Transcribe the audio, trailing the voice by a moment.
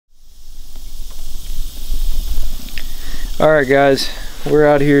Alright guys, we're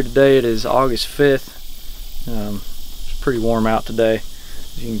out here today. It is August 5th. It's pretty warm out today.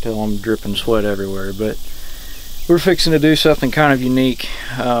 As you can tell, I'm dripping sweat everywhere, but we're fixing to do something kind of unique.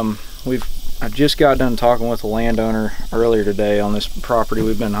 I just got done talking with a landowner earlier today on this property.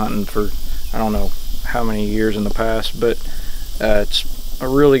 We've been hunting for I don't know how many years in the past, but it's a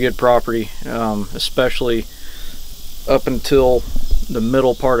really good property, especially up until the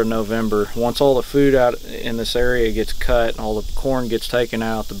middle part of November. Once all the food out in this area gets cut, all the corn gets taken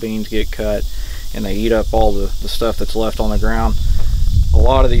out, the beans get cut, and they eat up all the stuff that's left on the ground, a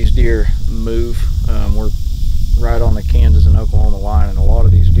lot of these deer move. We're right on the Kansas and Oklahoma line, and a lot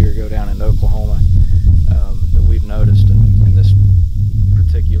of these deer go down into Oklahoma that we've noticed in this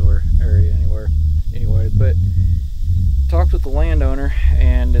particular area anyway. But talked with the landowner,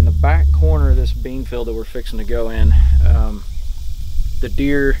 and in the back corner of this bean field that we're fixing to go in, the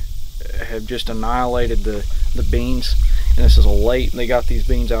deer have just annihilated the beans, and this is they got these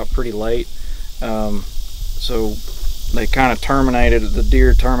beans out pretty late, so they kind of the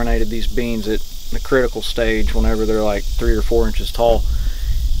deer terminated these beans at the critical stage whenever they're like 3 or 4 inches tall,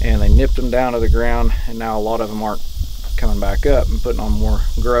 and they nipped them down to the ground, and now a lot of them aren't coming back up and putting on more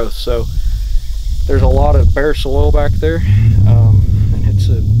growth. So there's a lot of bare soil back there, and it's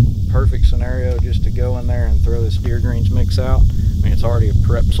a perfect scenario just to go in there and throw this deer greens mix out. I mean, it's already a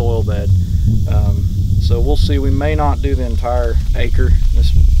prep soil bed, so we'll see. We may not do the entire acre.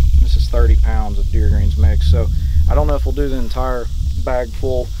 This is 30 pounds of deer greens mix, so I don't know if we'll do the entire bag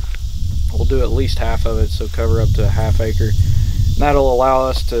full. We'll do at least half of it, so cover up to a ½ acre. And that'll allow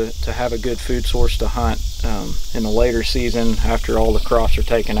us to have a good food source to hunt in the later season after all the crops are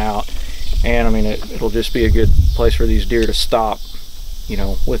taken out. And I mean, it'll just be a good place for these deer to stop, you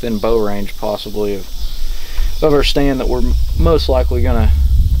know, within bow range possibly of our stand that we're most likely gonna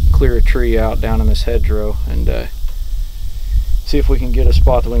clear a tree out down in this hedgerow, and see if we can get a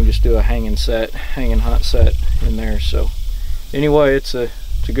spot that we can just do a hanging hunt set in there. So anyway, it's a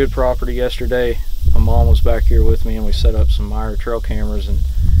good property. Yesterday my mom was back here with me, and we set up some Meyer trail cameras, and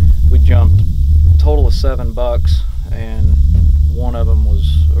we jumped a total of 7 bucks, and one of them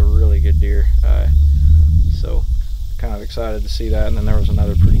was a really good deer, so kind of excited to see that. And then there was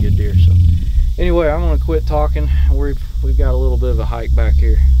another pretty good deer. So anyway, I'm gonna quit talking. We've got a little bit of a hike back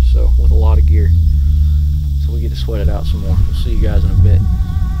here, so with a lot of gear, so we get to sweat it out some more. We'll see you guys in a bit.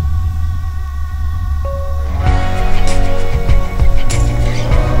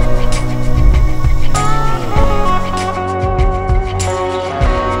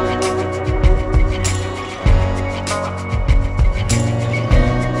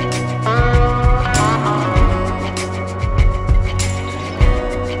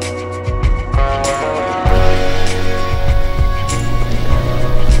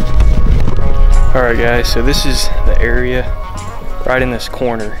 Alright guys, so this is the area right in this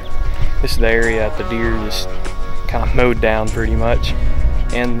corner. This is the area that the deer just kind of mowed down pretty much.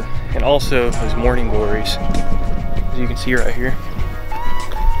 And also those morning glories, as you can see right here.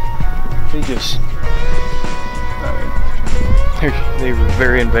 They were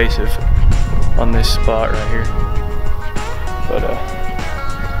very invasive on this spot right here. But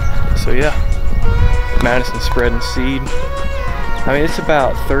so yeah, Madison spreading seed. I mean, it's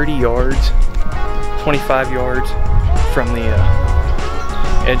about 30 yards, 25 yards from the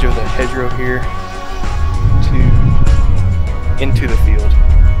edge of the hedgerow here into the field.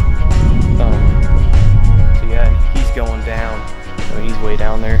 So yeah, and he's going down. I mean, he's way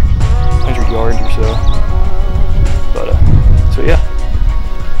down there, 100 yards or so. But so yeah.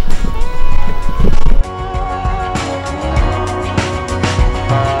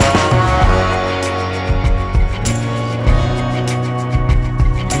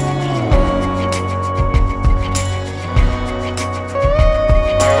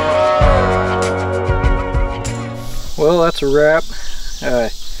 Well, that's a wrap.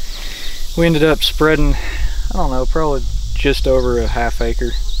 We ended up spreading, I don't know, probably just over a ½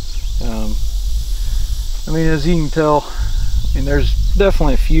 acre. I mean, as you can tell, I mean, there's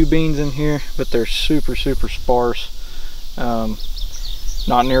definitely a few beans in here, but they're super sparse.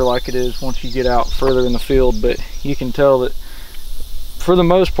 Not near like it is once you get out further in the field, but you can tell that for the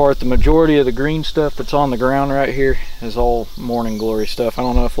most part, the majority of the green stuff that's on the ground right here is all morning glory stuff. I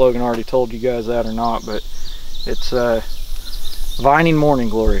don't know if Logan already told you guys that or not, but it's vining morning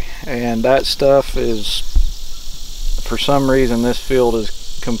glory, and that stuff is, for some reason, this field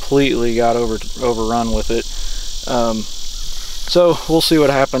has completely got overrun with it. So we'll see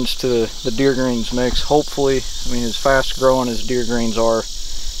what happens to the deer greens mix. Hopefully, I mean, as fast growing as deer greens are,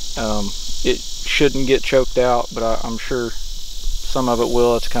 it shouldn't get choked out, but I'm sure some of it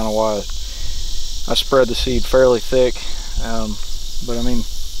will. That's kind of why I spread the seed fairly thick. But I mean,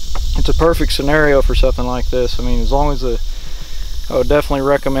 it's a perfect scenario for something like this. I mean, as long as I would definitely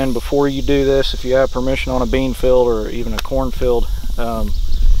recommend before you do this, if you have permission on a bean field or even a corn field,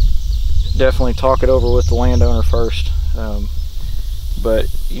 definitely talk it over with the landowner first. But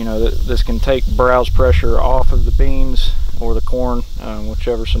you know, this can take browse pressure off of the beans or the corn,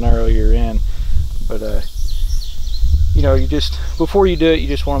 whichever scenario you're in. But you know, before you do it, you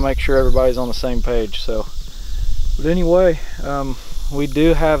just want to make sure everybody's on the same page. So, but anyway, we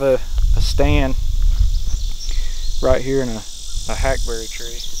do have a stand right here in a hackberry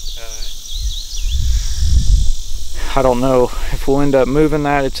tree. I don't know if we'll end up moving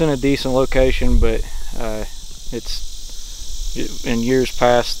that. It's in a decent location, but in years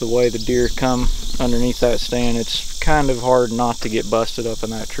past, the way the deer come underneath that stand, it's kind of hard not to get busted up in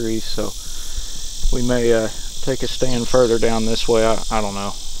that tree. So we may take a stand further down this way. I don't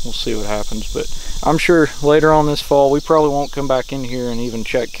know. We'll see what happens. But I'm sure later on this fall, we probably won't come back in here and even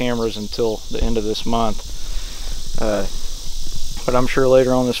check cameras until the end of this month. But I'm sure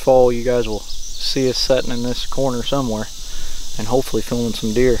later on this fall, you guys will see us sitting in this corner somewhere and hopefully filming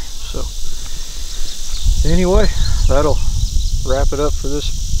some deer. So anyway, that'll wrap it up for this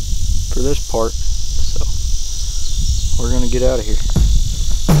part. So we're gonna get out of here.